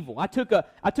for evil. I took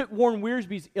Warren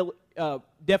Wiersbe's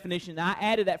definition, and I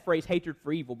added that phrase, hatred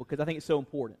for evil, because I think it's so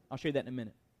important. I'll show you that in a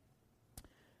minute.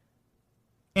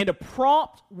 And a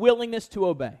prompt willingness to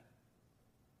obey.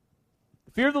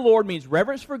 The fear of the Lord means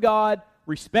reverence for God,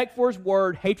 respect for His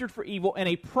word, hatred for evil, and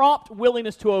a prompt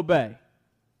willingness to obey.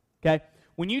 Okay?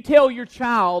 When you tell your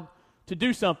child to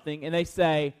do something and they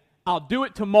say, I'll do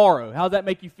it tomorrow, how does that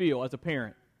make you feel as a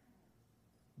parent?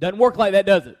 Doesn't work like that,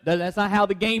 does it? That's not how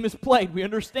the game is played. We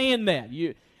understand that.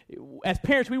 As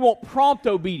parents, we want prompt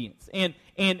obedience.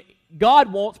 And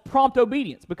God wants prompt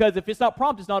obedience, because if it's not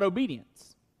prompt, it's not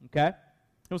obedience. Okay?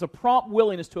 It was a prompt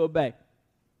willingness to obey.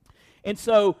 And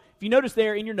so, if you notice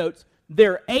there in your notes,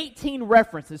 there are 18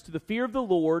 references to the fear of the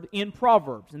Lord in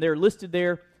Proverbs, and they're listed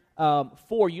there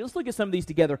for you. Let's look at some of these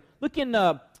together. Look in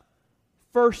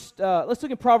let's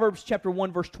look at Proverbs chapter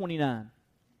 1, verse 29.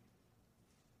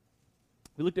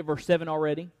 We looked at verse 7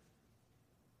 already.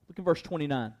 Look at verse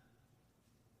 29.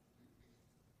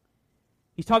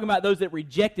 He's talking about those that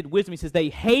rejected wisdom. He says they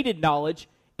hated knowledge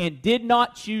and did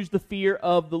not choose the fear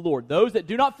of the Lord. Those that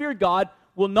do not fear God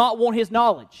will not want His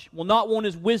knowledge, will not want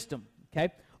His wisdom.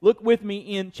 Okay? Look with me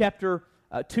in chapter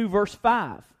 2, verse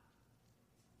 5.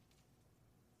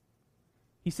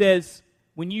 He says,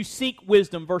 when you seek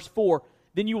wisdom, verse 4,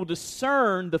 then you will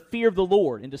discern the fear of the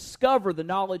Lord and discover the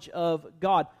knowledge of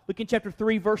God. Look in chapter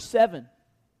 3, verse 7.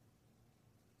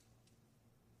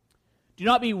 Do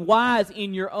not be wise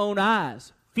in your own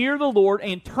eyes. Fear the Lord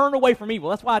and turn away from evil.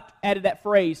 That's why I added that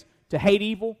phrase, to hate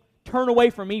evil. Turn away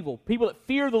from evil. People that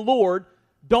fear the Lord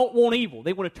don't want evil.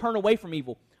 They want to turn away from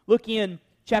evil. Look in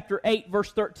chapter 8,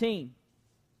 verse 13.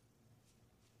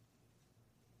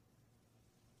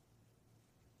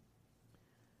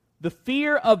 The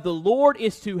fear of the Lord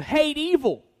is to hate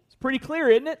evil. It's pretty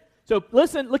clear, isn't it? So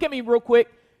listen, look at me real quick.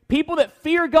 People that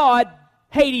fear God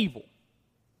hate evil.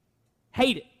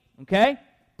 Hate it, okay?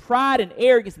 Pride and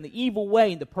arrogance and the evil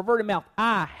way and the perverted mouth,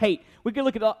 I hate. We could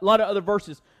look at a lot of other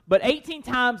verses, but 18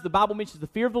 times the Bible mentions the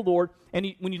fear of the Lord, and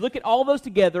when you look at all of those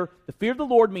together, the fear of the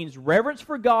Lord means reverence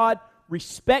for God,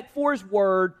 respect for His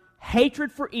word,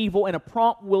 hatred for evil, and a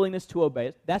prompt willingness to obey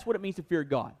it. That's what it means to fear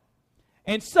God.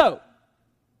 And so,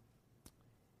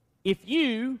 if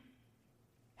you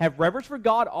have reverence for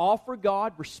God, awe for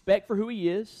God, respect for who He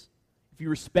is, if you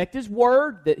respect His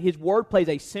word, that His word plays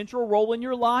a central role in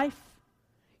your life,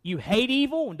 you hate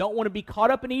evil and don't want to be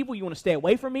caught up in evil, you want to stay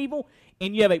away from evil,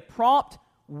 and you have a prompt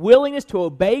willingness to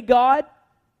obey God,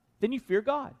 then you fear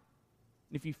God.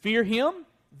 And if you fear Him,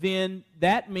 then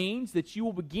that means that you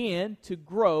will begin to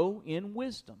grow in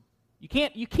wisdom. You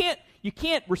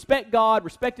can't respect God,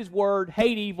 respect His word,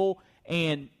 hate evil,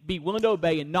 and be willing to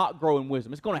obey and not grow in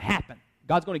wisdom. It's going to happen.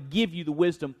 God's going to give you the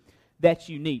wisdom that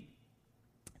you need.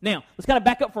 Now, let's kind of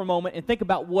back up for a moment and think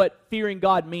about what fearing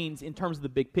God means in terms of the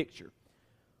big picture.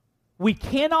 We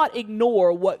cannot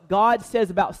ignore what God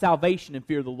says about salvation and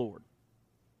fear the Lord.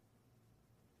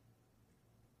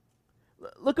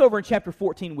 Look over in chapter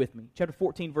 14 with me. Chapter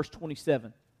 14, verse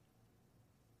 27.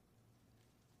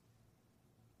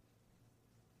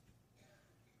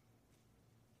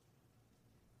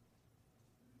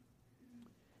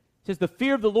 It says, the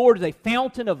fear of the Lord is a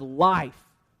fountain of life,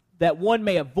 that one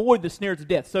may avoid the snares of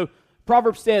death. So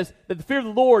Proverbs says that the fear of the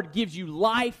Lord gives you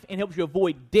life and helps you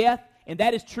avoid death, and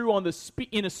that is true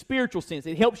in a spiritual sense.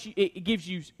 It helps you. It gives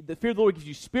you, the fear of the Lord gives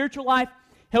you spiritual life,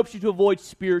 helps you to avoid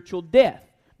spiritual death.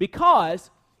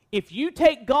 Because if you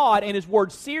take God and His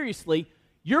word seriously,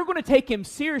 you're going to take Him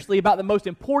seriously about the most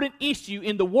important issue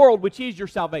in the world, which is your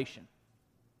salvation,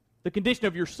 the condition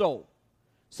of your soul.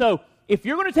 So if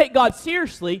you're going to take God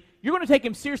seriously, you're going to take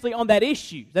Him seriously on that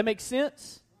issue. Does that make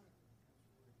sense?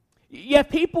 You have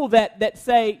people that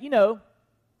say, you know,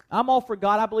 I'm all for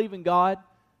God, I believe in God,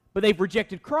 but they've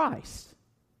rejected Christ.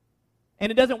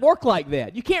 And it doesn't work like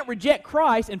that. You can't reject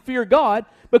Christ and fear God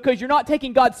because you're not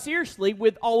taking God seriously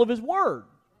with all of His word.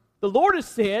 The Lord has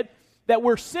said that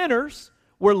we're sinners,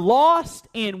 we're lost,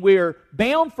 and we're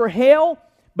bound for hell,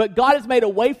 but God has made a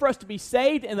way for us to be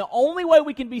saved, and the only way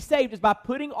we can be saved is by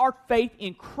putting our faith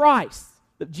in Christ.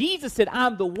 Jesus said,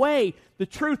 I'm the way, the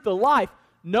truth, the life.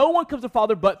 No one comes to the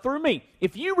Father but through me.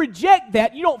 If you reject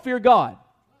that, you don't fear God.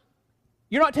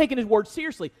 You're not taking His word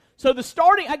seriously. So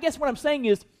I guess what I'm saying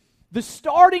is, the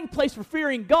starting place for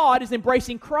fearing God is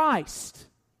embracing Christ.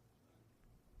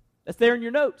 That's there in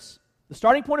your notes. The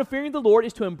starting point of fearing the Lord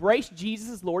is to embrace Jesus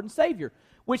as Lord and Savior,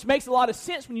 which makes a lot of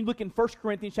sense when you look in 1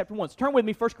 Corinthians chapter 1. So turn with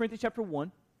me, 1 Corinthians chapter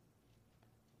 1.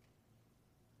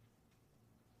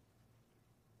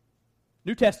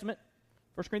 New Testament,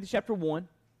 1 Corinthians chapter 1.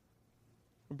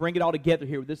 We'll bring it all together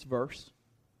here with this verse.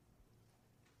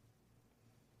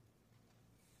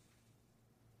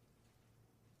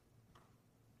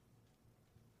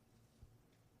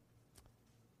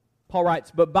 Paul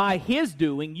writes, but by His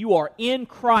doing you are in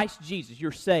Christ Jesus,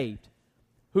 you're saved,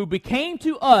 who became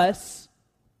to us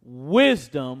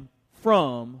wisdom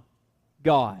from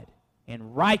God,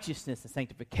 and righteousness and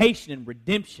sanctification and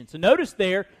redemption. So notice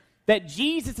there that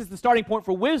Jesus is the starting point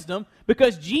for wisdom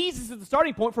because Jesus is the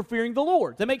starting point for fearing the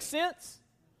Lord. Does that make sense?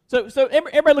 So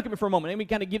everybody look at me for a moment. Let me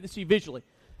kind of give this to you visually.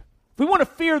 If we want to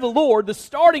fear the Lord, the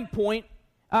starting point,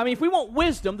 if we want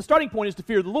wisdom, the starting point is to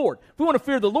fear the Lord. If we want to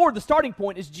fear the Lord, the starting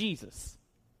point is Jesus.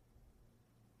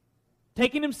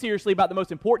 Taking Him seriously about the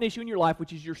most important issue in your life,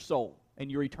 which is your soul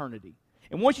and your eternity.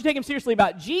 And once you take Him seriously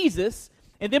about Jesus,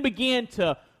 and then begin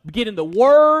to get in the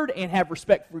Word and have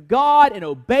respect for God and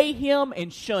obey Him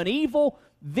and shun evil,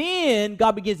 then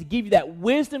God begins to give you that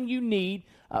wisdom you need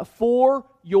for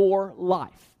your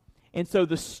life. And so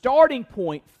the starting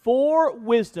point for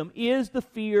wisdom is the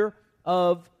fear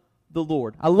of the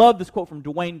Lord. I love this quote from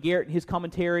Dwayne Garrett in his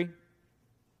commentary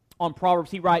on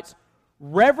Proverbs. He writes,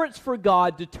 "Reverence for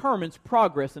God determines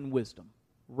progress in wisdom."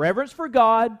 Reverence for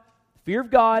God, fear of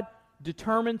God,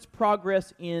 determines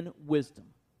progress in wisdom.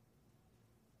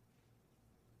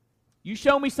 You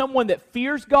show me someone that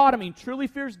fears God, truly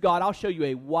fears God, I'll show you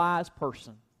a wise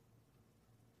person.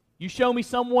 You show me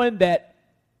someone that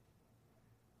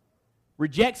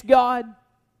rejects God,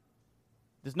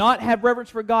 does not have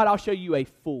reverence for God, I'll show you a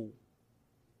fool.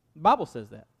 The Bible says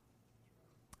that.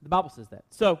 The Bible says that.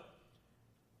 So,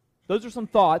 those are some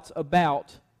thoughts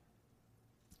about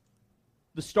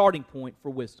the starting point for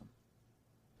wisdom.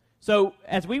 So,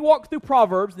 as we walk through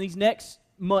Proverbs in these next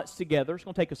months together, it's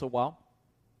going to take us a while.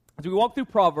 As we walk through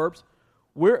Proverbs,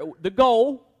 the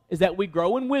goal is that we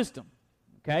grow in wisdom,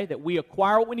 okay? That we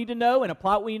acquire what we need to know and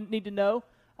apply what we need to know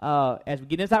as we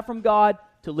get insight from God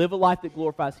to live a life that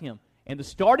glorifies Him. And the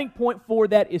starting point for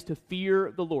that is to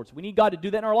fear the Lord. So we need God to do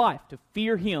that in our life, to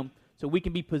fear Him so we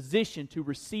can be positioned to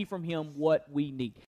receive from Him what we need.